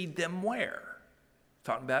 precede them where?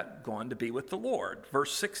 Talking about going to be with the Lord.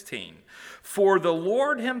 Verse 16, for the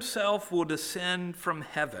Lord himself will descend from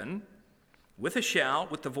heaven with a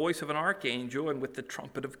shout, with the voice of an archangel, and with the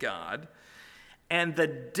trumpet of God, and the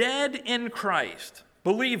dead in Christ,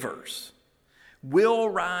 believers, will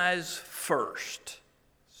rise first.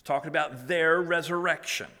 It's talking about their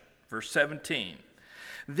resurrection. Verse 17.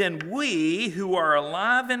 Then we who are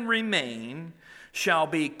alive and remain shall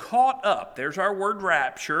be caught up. There's our word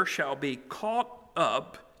rapture, shall be caught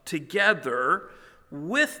up together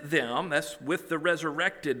with them, that's with the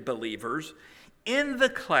resurrected believers, in the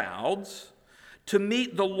clouds to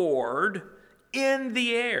meet the Lord in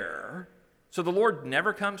the air. So the Lord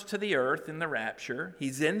never comes to the earth in the rapture.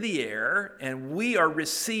 He's in the air, and we are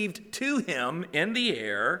received to him in the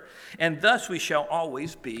air, and thus we shall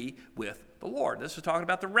always be with the Lord. This is talking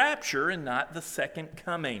about the rapture and not the second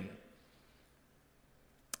coming.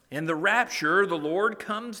 In the rapture, the Lord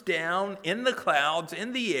comes down in the clouds,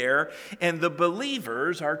 in the air, and the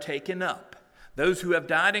believers are taken up. Those who have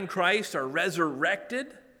died in Christ are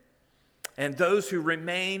resurrected, and those who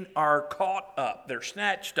remain are caught up. They're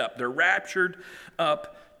snatched up. They're raptured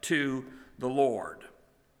up to the Lord.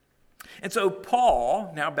 And so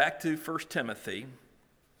Paul, now back to 1 Timothy.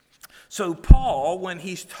 So Paul, when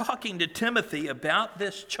he's talking to Timothy about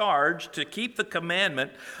this charge to keep the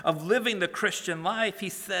commandment of living the Christian life, he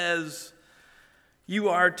says, you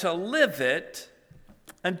are to live it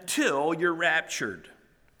until you're raptured.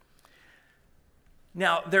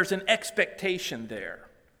 Now, there's an expectation there.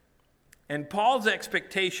 And Paul's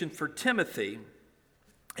expectation for Timothy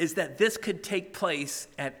is that this could take place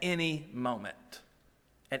at any moment.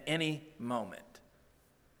 At any moment.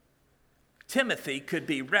 Timothy could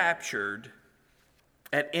be raptured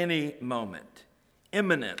at any moment.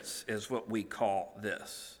 Imminence is what we call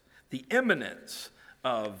this. The imminence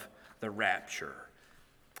of the rapture.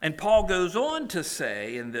 And Paul goes on to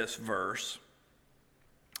say in this verse,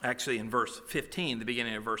 actually in verse 15, the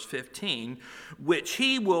beginning of verse 15, which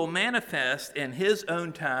he will manifest in his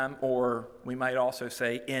own time, or we might also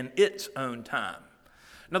say in its own time.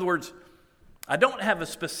 In other words, I don't have a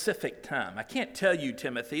specific time. I can't tell you,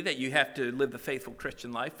 Timothy, that you have to live the faithful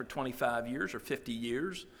Christian life for 25 years or 50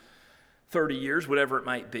 years, 30 years, whatever it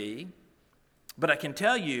might be. But I can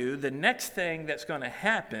tell you the next thing that's going to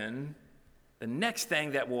happen, the next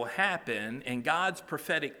thing that will happen in God's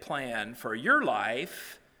prophetic plan for your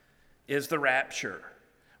life is the rapture,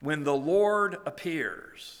 when the Lord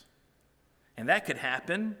appears. And that could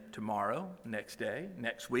happen tomorrow, next day,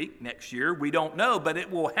 next week, next year. We don't know, but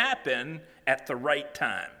it will happen at the right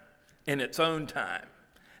time, in its own time.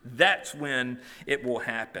 That's when it will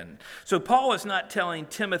happen. So Paul is not telling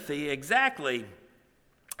Timothy exactly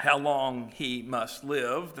how long he must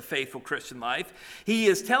live the faithful Christian life. He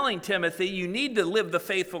is telling Timothy, you need to live the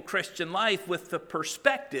faithful Christian life with the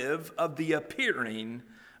perspective of the appearing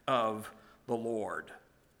of the Lord.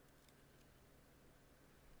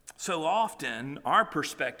 So often, our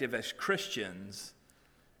perspective as Christians,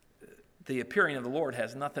 the appearing of the Lord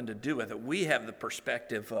has nothing to do with it. We have the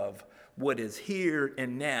perspective of what is here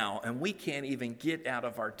and now, and we can't even get out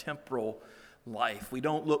of our temporal life. We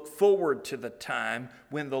don't look forward to the time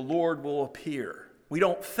when the Lord will appear. We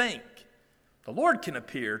don't think the Lord can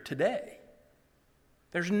appear today.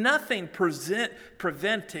 There's nothing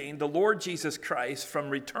preventing the Lord Jesus Christ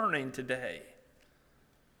from returning today.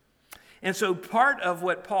 And so part of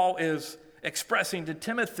what Paul is expressing to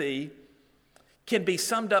Timothy can be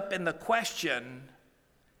summed up in the question,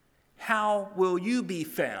 how will you be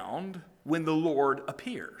found when the Lord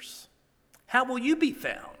appears? How will you be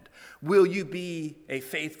found? Will you be a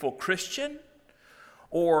faithful Christian?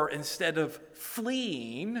 Or instead of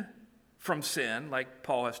fleeing from sin, like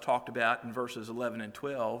Paul has talked about in verses 11 and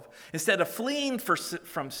 12, instead of fleeing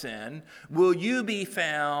from sin, will you be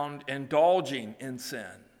found indulging in sin?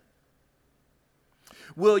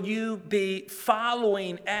 Will you be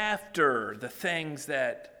following after the things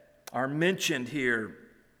that are mentioned here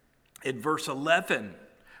in verse 11?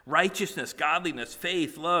 Righteousness, godliness,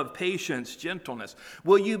 faith, love, patience, gentleness.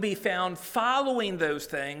 Will you be found following those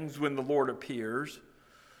things when the Lord appears?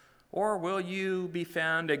 Or will you be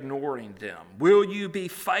found ignoring them? Will you be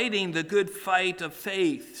fighting the good fight of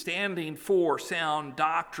faith, standing for sound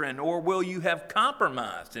doctrine? Or will you have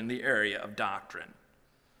compromised in the area of doctrine?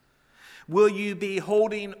 Will you be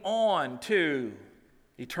holding on to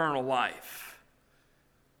eternal life?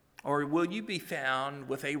 Or will you be found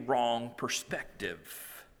with a wrong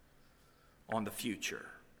perspective on the future?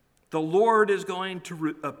 The Lord is going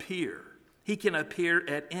to appear. He can appear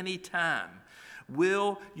at any time.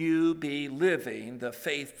 Will you be living the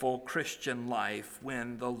faithful Christian life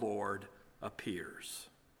when the Lord appears?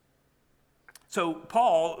 So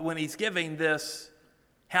Paul, when he's giving this,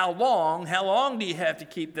 how long do you have to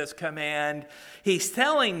keep this command? He's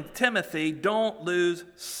telling Timothy, don't lose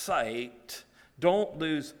sight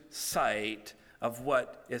of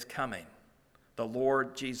what is coming. The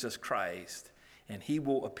Lord Jesus Christ, and he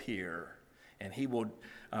will appear, and he will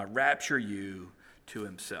rapture you to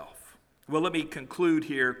himself. Well, let me conclude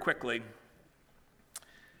here quickly,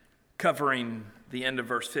 covering the end of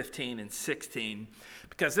verse 15 and 16,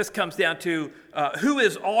 because this comes down to who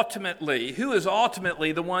is ultimately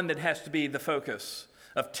the one that has to be the focus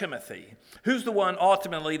of Timothy. Who's the one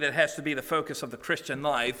ultimately that has to be the focus of the Christian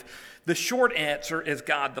life? The short answer is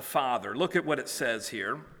God the Father. Look at what it says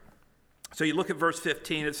here. So you look at verse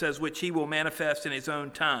 15, it says, which he will manifest in his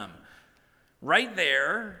own time. Right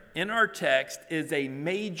there in our text is a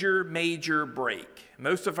major break.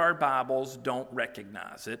 Most of our Bibles don't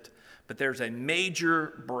recognize it, but there's a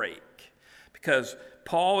major break because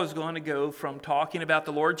Paul is going to go from talking about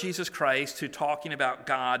the Lord Jesus Christ to talking about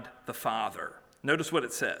God the Father. Notice what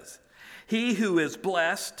it says. He who is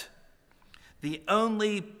blessed, the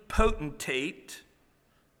only potentate,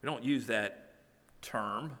 we don't use that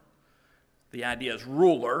term. The idea is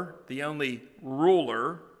ruler, the only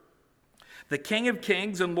ruler, the King of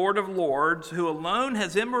kings and Lord of lords, who alone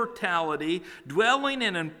has immortality, dwelling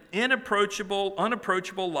in an unapproachable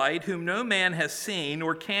light, whom no man has seen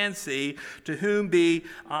or can see, to whom be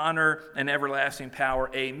honor and everlasting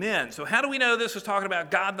power. Amen. So how do we know this is talking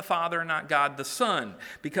about God the Father and not God the Son?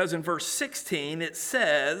 Because in verse 16 it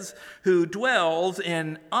says, who dwells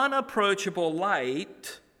in unapproachable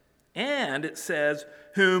light, and it says,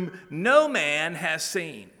 whom no man has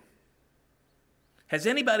seen. Has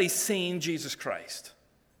anybody seen Jesus Christ?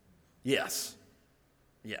 Yes.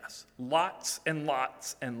 Yes. Lots and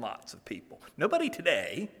lots and lots of people. Nobody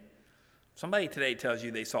today. Somebody today tells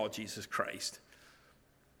you they saw Jesus Christ.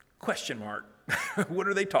 Question mark. What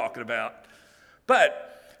are they talking about?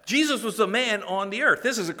 But Jesus was a man on the earth.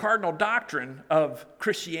 This is a cardinal doctrine of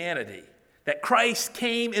Christianity. That Christ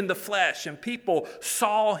came in the flesh and people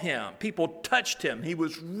saw him. People touched him. He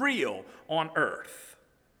was real on earth.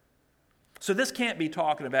 So this can't be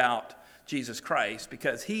talking about Jesus Christ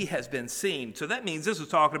because he has been seen. So that means this is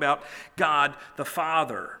talking about God the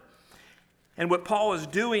Father. And what Paul is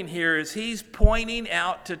doing here is he's pointing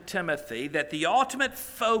out to Timothy that the ultimate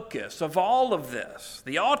focus of all of this,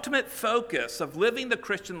 the ultimate focus of living the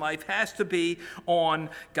Christian life has to be on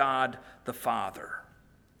God the Father.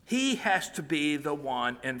 He has to be the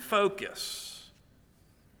one in focus.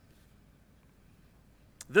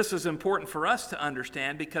 This is important for us to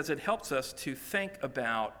understand because it helps us to think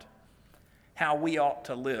about how we ought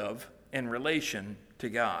to live in relation to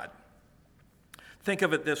God. Think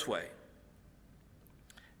of it this way.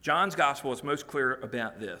 John's gospel is most clear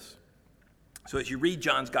about this. So as you read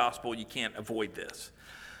John's gospel, you can't avoid this.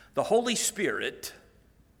 The Holy Spirit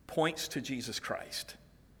points to Jesus Christ.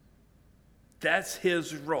 That's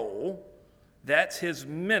his role. That's his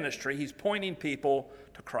ministry. He's pointing people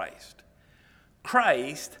to Christ.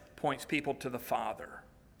 Christ points people to the Father.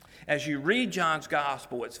 As you read John's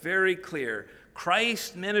gospel, it's very clear.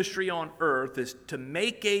 Christ's ministry on earth is to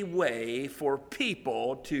make a way for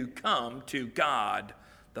people to come to God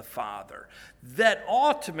the Father. That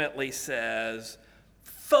ultimately says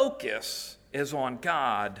focus is on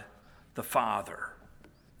God the Father.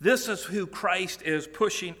 This is who Christ is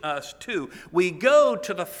pushing us to. We go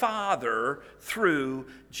to the Father through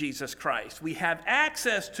Jesus Christ. We have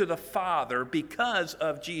access to the Father because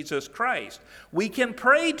of Jesus Christ. We can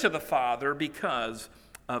pray to the Father because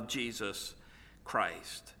of Jesus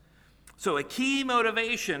Christ. So a key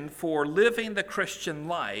motivation for living the Christian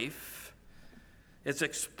life is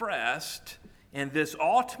expressed in this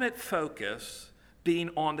ultimate focus being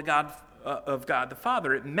on the God of God the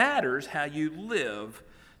Father. It matters how you live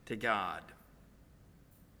to God.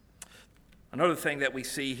 Another thing that we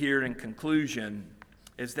see here in conclusion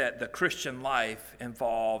is that the Christian life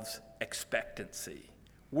involves expectancy.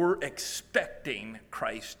 We're expecting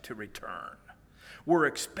Christ to return. We're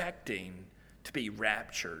expecting to be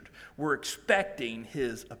raptured. We're expecting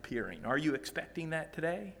his appearing. Are you expecting that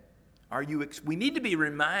today? We need to be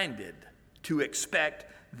reminded to expect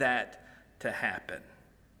that to happen.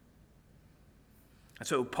 And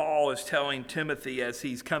so Paul is telling Timothy as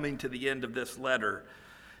he's coming to the end of this letter,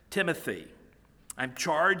 Timothy, I'm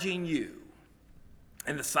charging you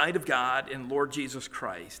in the sight of God and Lord Jesus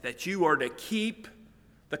Christ that you are to keep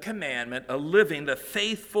the commandment of living the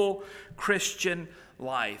faithful Christian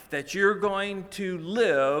life, that you're going to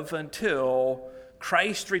live until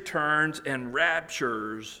Christ returns and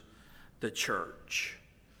raptures the church.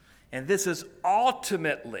 And this is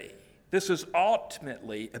ultimately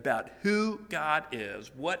about who God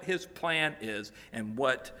is, what his plan is, and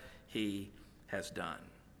what he has done.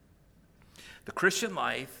 The Christian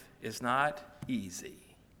life is not easy.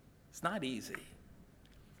 It's not easy.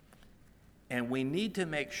 And we need to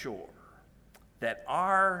make sure that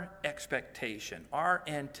our expectation, our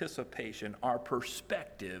anticipation, our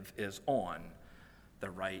perspective is on the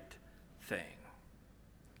right thing.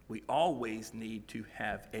 We always need to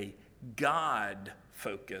have a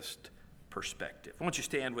God-focused perspective. I want you to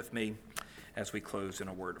stand with me as we close in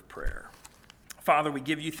a word of prayer. Father, we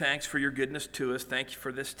give you thanks for your goodness to us. Thank you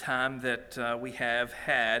for this time that we have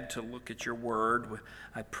had to look at your word.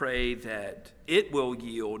 I pray that it will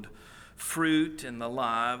yield fruit in the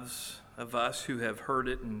lives of us who have heard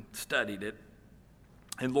it and studied it.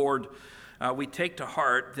 And Lord, we take to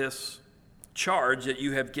heart this charge that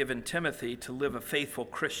you have given Timothy to live a faithful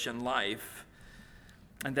Christian life,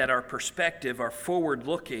 and that our perspective, our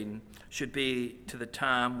forward-looking, should be to the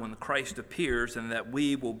time when Christ appears and that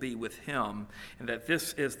we will be with him, and that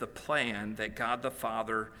this is the plan that God the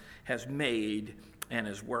Father has made and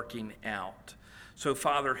is working out. So,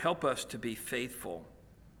 Father, help us to be faithful.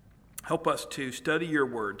 Help us to study your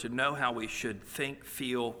word, to know how we should think,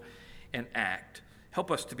 feel, and act.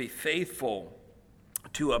 Help us to be faithful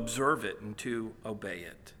to observe it and to obey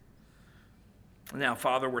it. Now,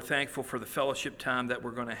 Father, we're thankful for the fellowship time that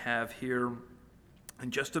we're going to have here in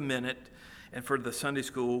just a minute, and for the Sunday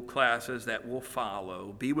school classes that will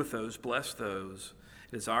follow. Be with those, bless those.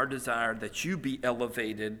 It is our desire that you be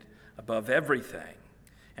elevated above everything.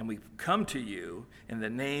 And we come to you in the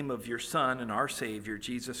name of your Son and our Savior,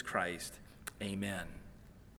 Jesus Christ. Amen.